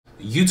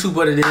YouTube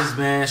what it is,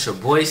 man. It's your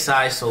boy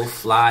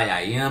Sayysooflyy.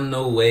 I am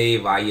no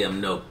wave, I am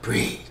no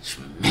bridge,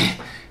 man.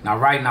 Now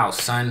right now,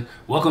 son,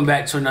 welcome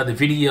back to another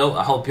video.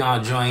 I hope y'all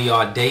enjoying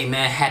y'all day,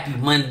 man. Happy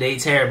Monday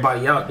to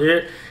everybody out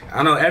there.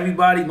 I know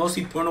everybody, most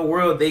people in the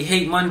world, they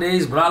hate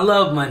Mondays, but I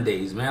love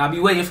Mondays, man. I'll be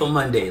waiting for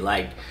Monday.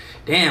 Like,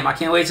 damn, I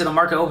can't wait till the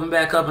market open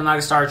back up and I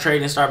can start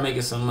trading and start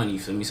making some money, you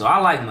feel me? So I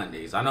like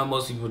Mondays. I know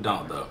most people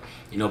don't, though.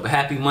 You know, but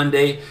happy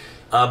Monday.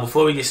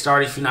 Before we get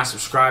started, if you're not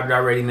subscribed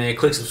already, man,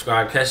 click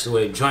subscribe, catch the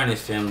wave, join the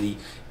family.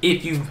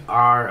 If you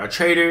are a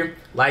trader,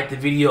 like the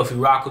video. If you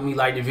rock with me,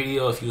 like the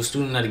video. If you're a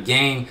student of the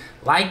game,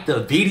 like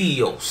the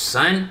video,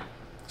 son.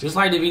 Just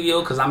like the video,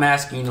 because I'm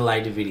asking you to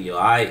like the video,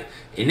 all right?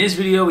 In this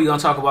video, we're going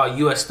to talk about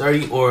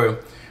US30, or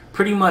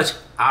pretty much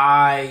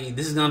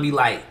this is going to be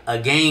like a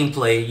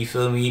gameplay, you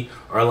feel me?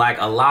 Or like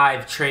a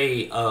live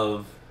trade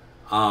of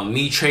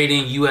me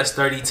trading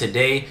US30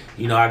 today.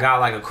 You know, I got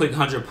like a quick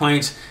 100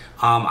 points.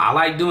 I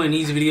like doing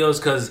these videos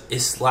because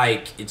it's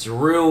like it's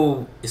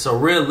a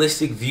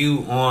realistic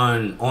view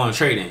on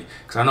trading,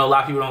 because I know a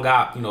lot of people don't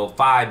got, you know,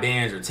 5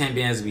 bands or 10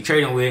 bands to be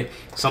trading with.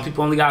 Some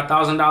people only got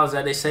 $1,000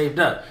 that they saved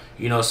up,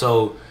 you know.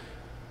 So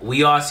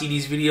we all see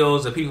these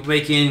videos of people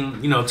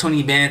making, you know,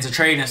 20 bands of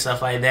trade and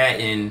stuff like that,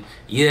 and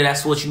yeah,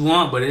 that's what you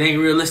want, but it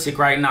ain't realistic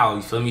right now,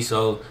 you feel me?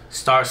 So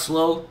start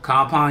slow,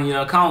 compound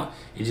your account,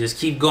 and just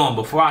keep going.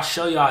 Before I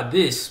show y'all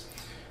this,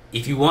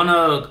 if you want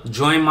to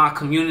join my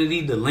community,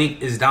 the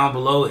link is down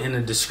below in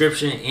the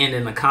description and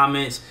in the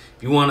comments.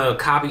 If you want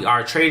to copy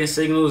our trading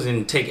signals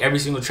and take every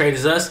single trade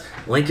as us,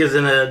 link is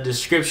in the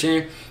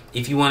description.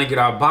 If you want to get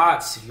our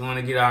bots, if you want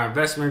to get our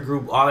investment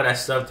group, all of that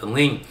stuff, the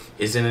link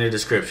is in the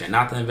description.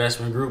 Not the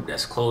investment group,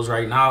 that's closed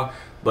right now,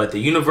 but the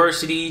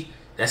university,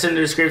 that's in the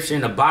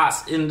description, the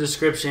bots in the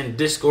description,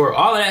 Discord,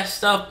 all of that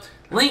stuff,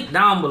 link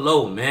down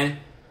below, man.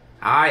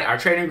 Alright, our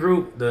trading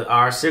group,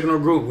 our signal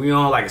group, we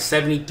on like a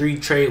 73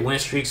 trade win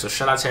streak. So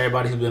shout out to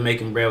everybody who's been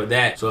making bread with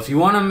that. So if you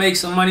want to make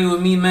some money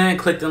with me, man,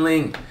 click the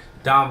link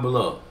down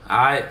below.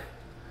 Alright,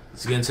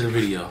 let's get into the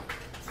video.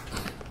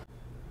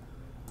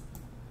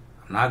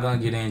 I'm not gonna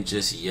get in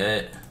just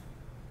yet.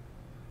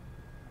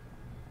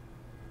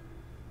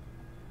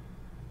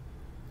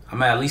 I'm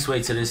gonna at least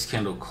wait till this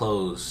candle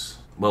close.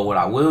 But what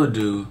I will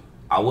do,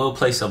 I will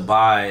place a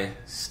buy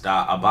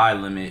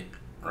limit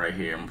right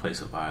here. I'm gonna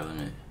place a buy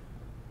limit.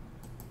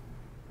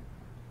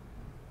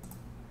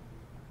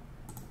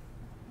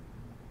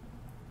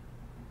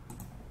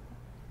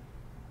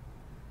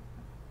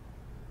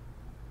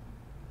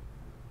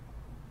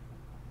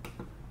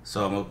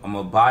 So I'm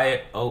gonna buy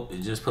it. Oh,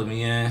 it just put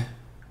me in.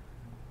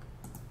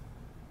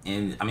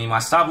 And I mean, my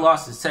stop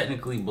loss is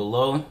technically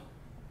below.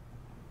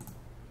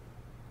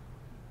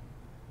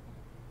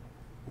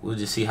 We'll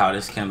just see how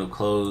this candle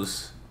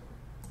closes.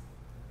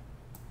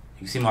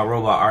 You can see my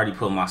robot already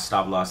put my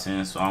stop loss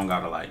in, so I don't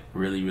gotta like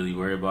really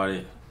worry about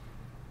it.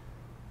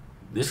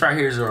 This right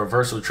here is a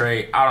reversal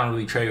trade. I don't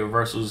really trade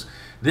reversals.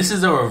 This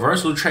is a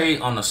reversal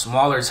trade on a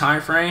smaller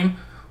time frame,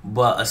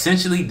 but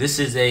essentially this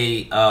is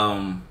a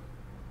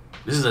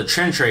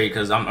trend trade,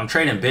 because I'm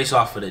trading based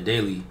off of the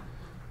daily.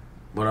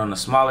 But on a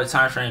smaller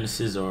time frame, this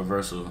is a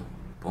reversal.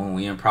 Boom,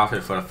 we in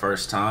profit for the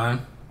first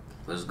time.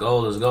 Let's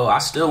go, let's go. I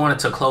still want it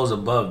to close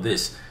above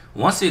this.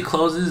 Once it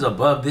closes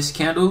above this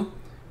candle,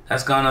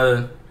 that's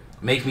gonna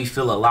make me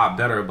feel a lot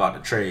better about the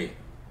trade.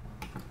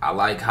 I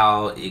like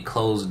how it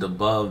closed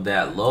above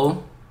that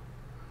low.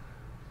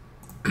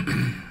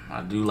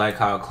 I do like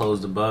how it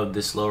closed above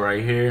this low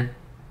right here.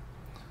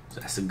 So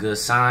that's a good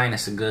sign,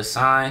 that's a good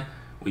sign.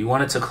 We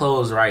want it to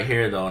close right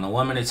here though. In a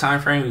 1 minute time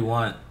frame, we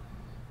want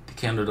the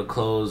candle to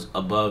close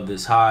above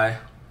this high,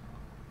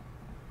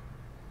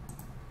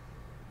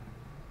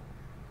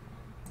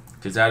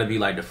 because that'll be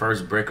like the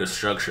first break of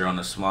structure on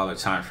the smaller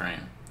time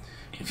frame.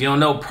 If you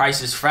don't know,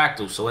 price is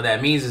fractal. So what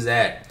that means is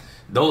that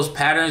those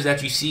patterns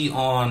that you see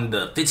on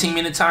the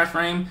 15-minute time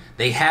frame,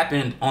 they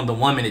happen on the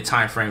 1 minute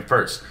time frame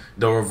first.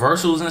 The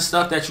reversals and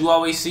stuff that you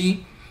always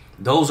see,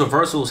 those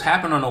reversals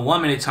happen on a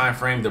 1 minute time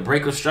frame. The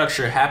break of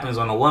structure happens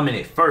on the 1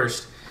 minute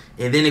first,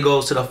 and then it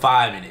goes to the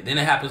 5 minute. Then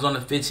it happens on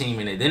the 15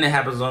 minute. Then it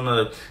happens on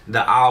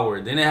the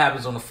hour. Then it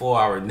happens on the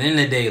 4 hour. Then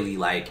the daily.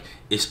 Like,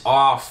 it's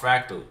all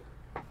fractal.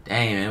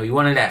 Dang, man, we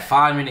wanted that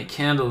 5 minute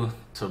candle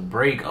to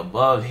break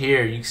above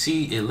here. You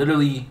see it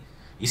literally.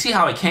 You see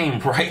how it came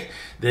right,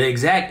 the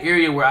exact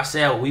area where I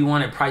said we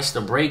wanted price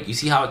to break. You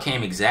see how it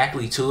came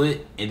exactly to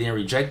it and then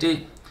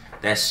rejected.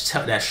 That's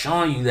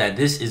showing you that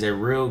this is a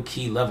real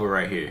key level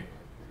right here.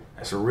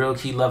 That's a real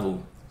key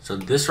level. So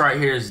this right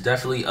here is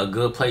definitely a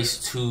good place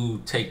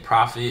to take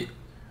profit,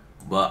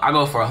 but I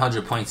go for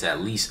 100 points at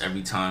least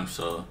every time.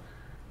 So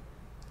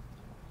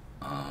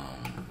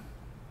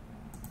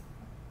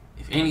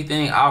if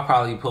anything, I'll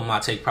probably put my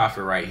take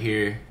profit right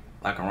here,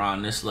 like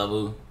around this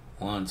level,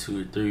 1,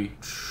 2, or 3.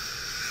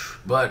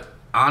 But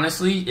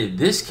honestly, if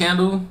this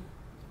candle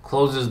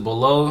closes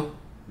below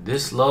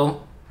this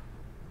low,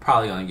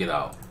 probably gonna get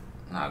out.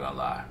 Not gonna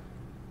lie,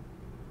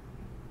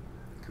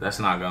 that's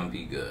not gonna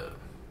be good.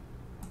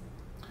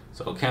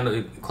 So candle,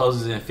 it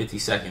closes in 50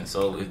 seconds.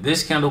 So if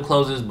this candle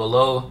closes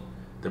below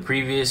the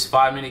previous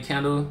 5-minute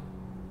candle,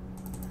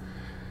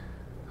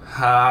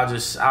 I'll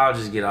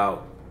just get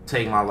out,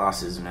 take my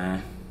losses,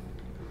 man.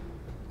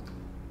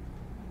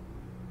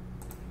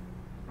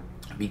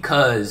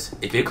 Because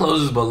if it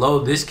closes below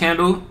this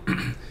candle,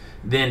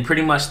 then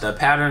pretty much the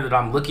pattern that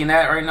I'm looking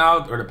at right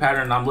now, or the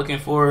pattern that I'm looking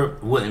for,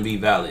 wouldn't be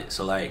valid.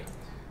 So like,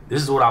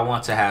 this is what I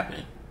want to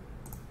happen.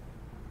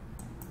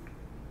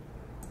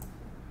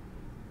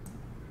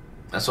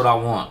 That's what I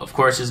want. Of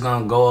course, it's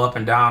gonna go up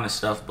and down and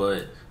stuff,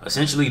 but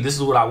essentially, this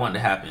is what I want to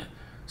happen.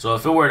 So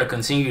if it were to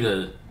continue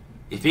to,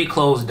 if it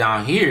closed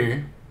down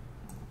here,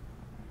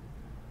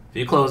 if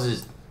it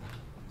closes,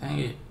 dang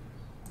it.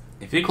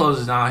 If it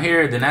closes down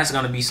here, then that's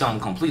going to be something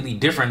completely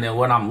different than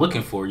what I'm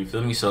looking for, you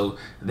feel me? So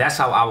that's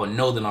how I would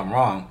know that I'm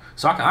wrong.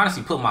 So I can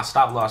honestly put my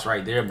stop loss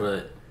right there,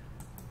 but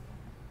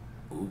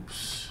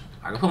oops.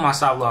 I can put my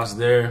stop loss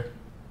there,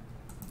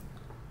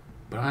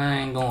 but I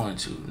ain't going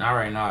to. Not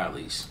right now, at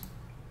least.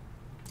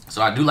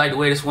 So I do like the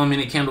way this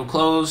 1-minute candle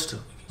closed.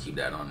 Keep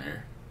that on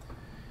there.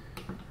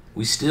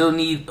 We still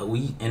need,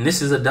 and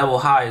this is a double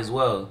high as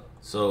well.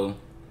 So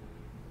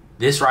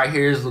this right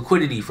here is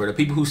liquidity for the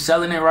people who's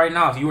selling it right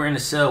now. If you were in the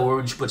sell, where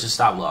would you put your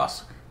stop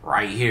loss?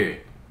 Right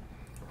here,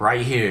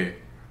 right here,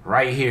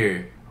 right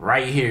here,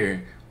 right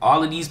here.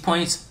 All of these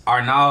points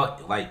are now,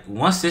 like,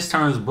 once this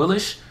turns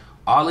bullish,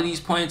 all of these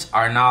points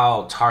are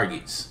now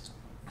targets.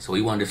 So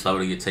we want this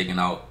level to get taken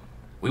out.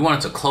 We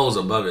want it to close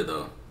above it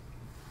though.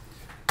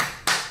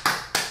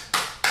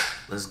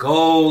 Let's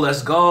go,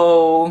 let's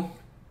go.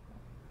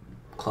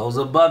 Close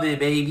above it,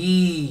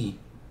 baby.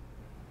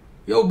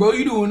 Yo, bro,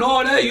 you doing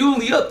all that? You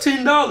only up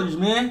 $10,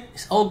 man.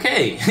 It's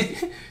okay.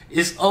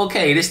 It's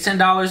okay. This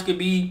 $10 could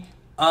be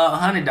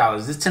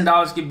 $100. This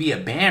 $10 could be a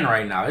band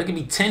right now. It could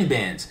be 10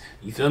 bands.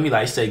 You feel me?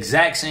 Like, it's the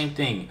exact same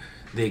thing.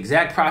 The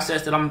exact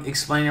process that I'm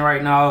explaining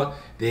right now.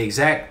 The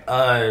exact,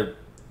 I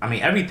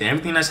mean,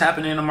 everything that's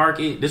happening in the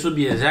market. This would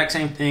be the exact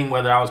same thing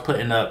whether I was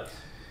putting up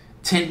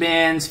 10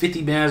 bands,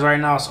 50 bands right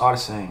now. It's all the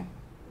same.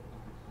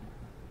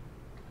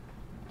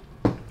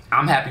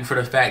 I'm happy for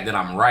the fact that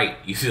I'm right.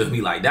 You feel me?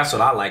 Like, that's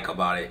what I like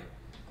about it.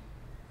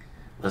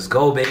 Let's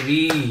go,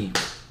 baby.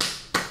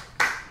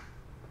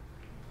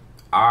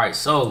 All right,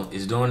 so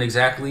it's doing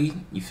exactly,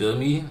 you feel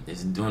me?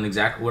 It's doing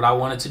exactly what I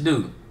wanted to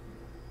do.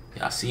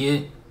 Y'all see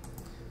it?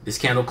 This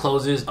candle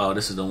closes. Oh,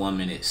 this is the 1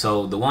 minute.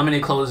 So the 1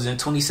 minute closes in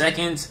 20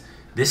 seconds.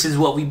 This is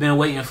what we've been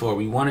waiting for.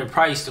 We wanted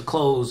price to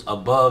close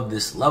above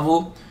this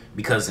level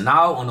because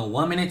now on a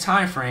 1 minute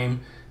time frame,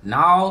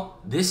 now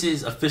this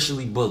is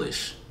officially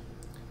bullish.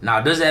 Now,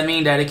 does that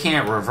mean that it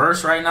can't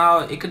reverse right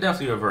now? It could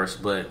definitely reverse,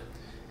 but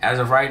as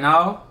of right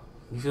now,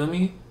 you feel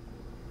me?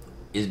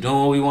 It's doing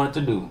what we want it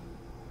to do.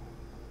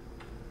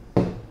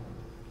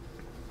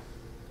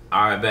 All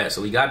right, bet.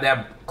 So we got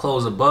that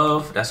close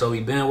above. That's what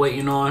we've been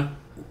waiting on.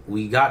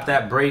 We got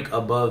that break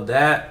above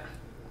that.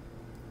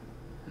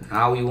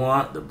 Now we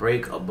want the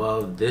break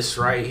above this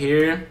right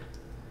here.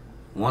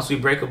 Once we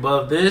break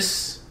above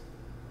this,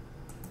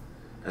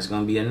 that's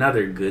going to be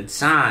another good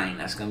sign.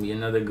 That's going to be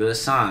another good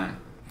sign.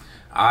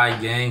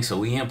 Alright, gang, so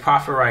we in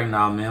profit right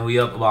now, man. We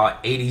up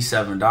about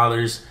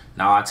 $87.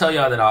 Now I tell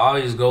y'all that I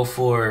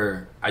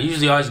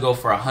usually always go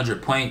for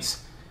 100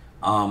 points,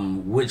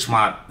 which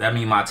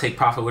my take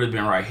profit would have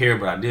been right here,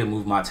 but I did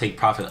move my take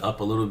profit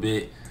up a little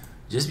bit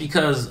just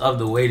because of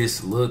the way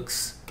this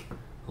looks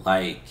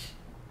like.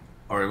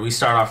 Or we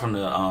start off from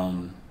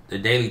the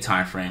daily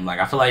time frame. Like,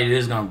 I feel like it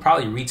is gonna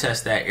probably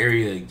retest that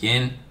area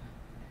again.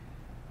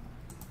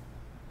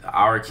 The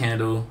hour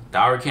candle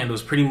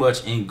is pretty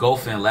much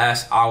engulfing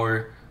last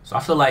hour, so I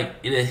feel like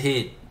it'll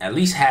hit at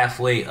least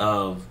halfway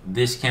of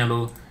this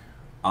candle.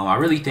 I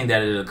really think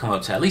that it'll come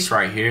up to at least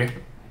right here,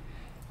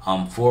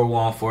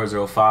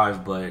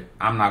 41405, but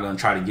I'm not gonna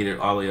try to get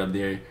it all the way up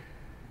there.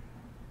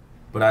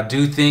 But I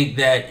do think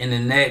that in the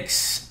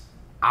next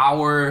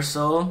hour or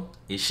so,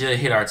 it should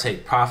hit our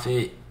take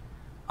profit.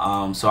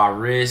 So I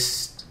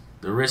risked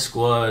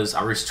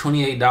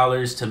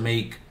 $28 to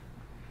make.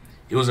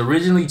 It was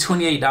originally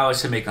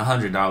 $28 to make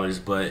 $100,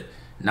 but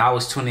now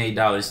it's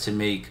 $28 to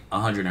make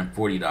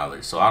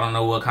 $140. So I don't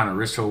know what kind of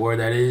risk reward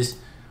that is,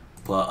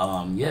 but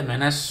yeah,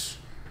 man, that's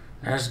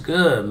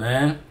good,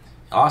 man.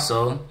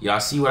 Also, y'all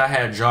see what I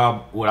had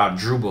what I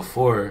drew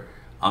before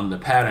the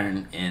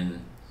pattern,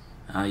 and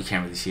you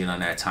can't really see it on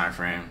that time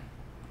frame,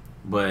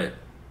 but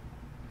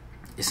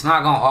it's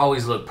not gonna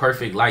always look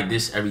perfect like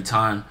this every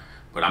time.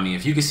 But I mean,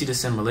 if you can see the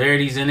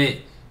similarities in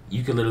it,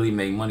 you can literally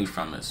make money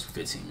from this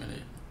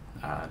 15-minute.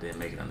 I didn't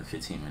make it on the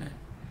 15-minute.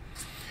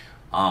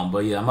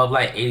 But yeah, I'm up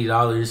like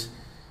 $80.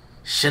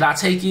 Should I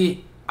take it?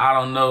 I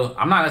don't know.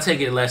 I'm not gonna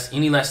take it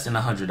any less than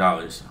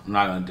 $100. I'm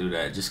not gonna do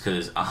that just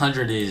because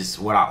 100 is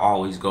what I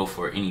always go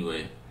for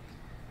anyway.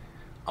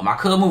 I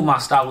could move my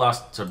stop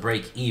loss to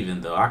break even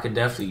though. I could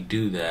definitely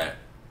do that.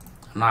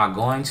 I'm not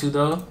going to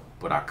though,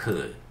 but I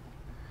could.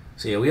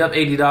 So yeah, we up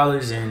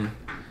 $80, and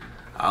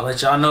I'll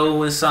let y'all know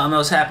when something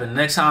else happens.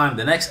 Next time,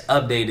 the next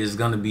update is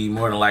gonna be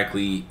more than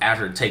likely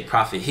after take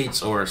profit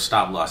hits or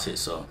stop loss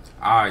hits. So,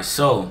 all right,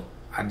 so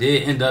I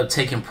did end up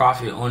taking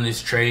profit on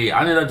this trade.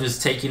 I ended up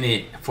just taking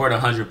it for the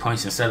 100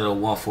 points instead of the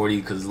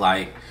 140 because,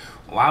 like,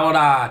 why would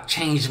I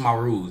change my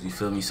rules? You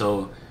feel me?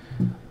 So,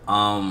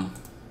 yeah,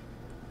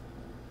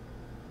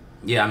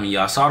 I mean,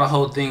 y'all saw the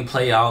whole thing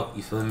play out.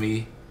 You feel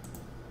me?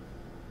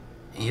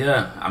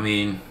 Yeah, I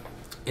mean,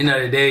 end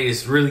of the day,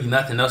 it's really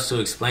nothing else to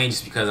explain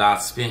just because I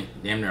spent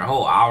damn near a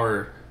whole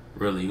hour.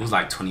 Really, it was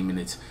like 20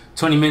 minutes.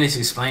 20 minutes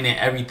explaining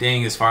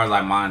everything as far as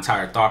like my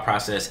entire thought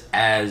process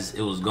as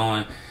it was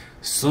going.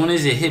 As soon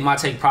as it hit my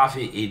take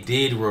profit, it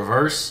did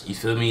reverse. You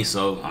feel me?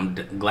 So I'm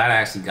glad I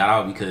actually got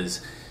out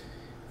because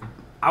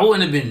I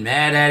wouldn't have been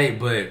mad at it,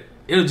 but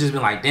it would just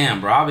been like,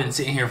 damn, bro, I've been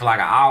sitting here for like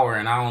an hour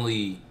and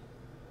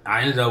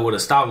I ended up with a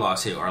stop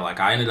loss hit, or like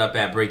I ended up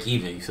at break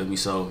even. You feel me?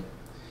 So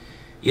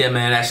yeah,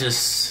 man, that's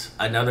just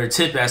another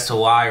tip as to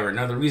why, or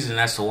another reason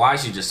as to why you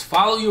should just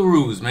follow your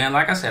rules, man.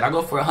 Like I said, I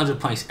go for 100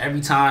 points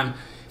every time,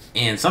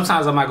 and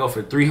sometimes I might go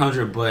for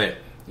 300, but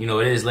you know,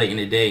 it is late in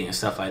the day and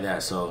stuff like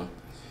that. So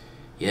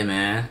yeah,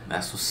 man,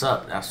 that's what's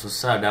up. That's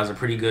what's up. That was a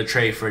pretty good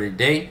trade for the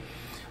day.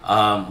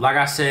 Like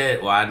I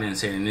said, well, I didn't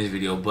say it in this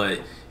video,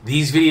 but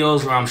these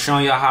videos where I'm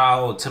showing y'all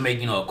how to make,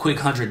 you know, a quick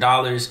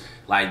 $100,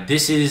 like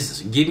this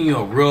is giving you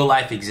a real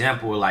life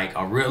example, like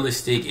a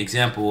realistic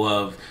example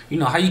of, you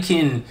know, how you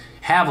can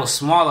have a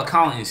small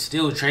account and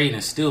still trade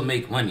and still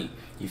make money.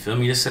 You feel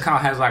me? This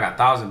account has like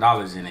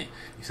 $1,000 in it.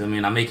 You feel me?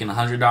 And I'm making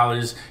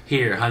 $100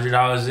 here,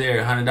 $100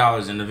 there,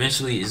 $100, and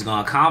eventually it's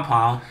gonna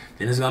compound.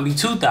 Then it's gonna be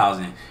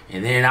 $2,000,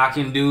 and then I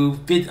can do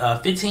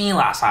 15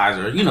 lot size,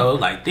 or you know,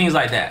 like things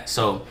like that.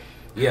 So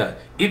yeah,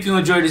 if you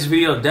enjoyed this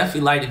video,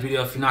 definitely like the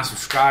video. If you're not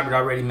subscribed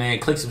already, man,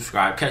 click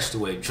subscribe, catch the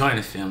wave, join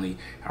the family.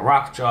 I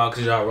rock with y'all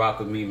because y'all rock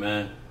with me,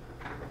 man.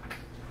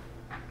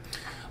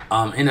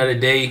 End of the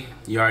day,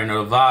 you already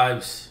know the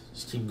vibes.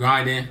 Just keep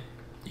grinding.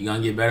 You're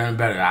gonna get better and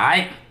better,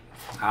 alright?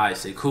 Alright,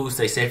 stay cool,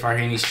 stay safe out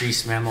here in these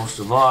streets, man. Most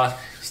of all,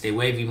 stay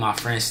wavy, my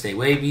friends, stay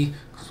wavy,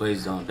 because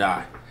waves don't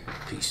die.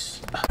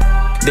 Peace.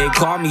 They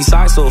call me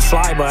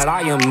Sayysooflyy, but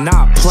I am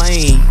not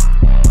playing.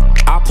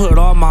 I put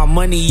all my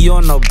money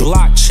on the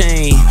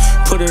blockchain,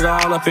 put it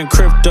all up in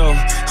crypto.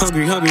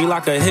 Hungry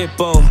like a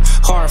hippo.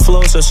 Hard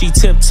flow, so she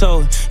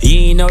tiptoe. You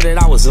ain't know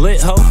that I was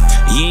lit, ho.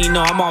 You ain't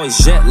know I'm always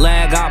jet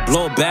lag. I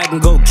blow back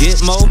and go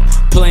get mo.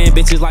 Playing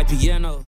bitches like piano.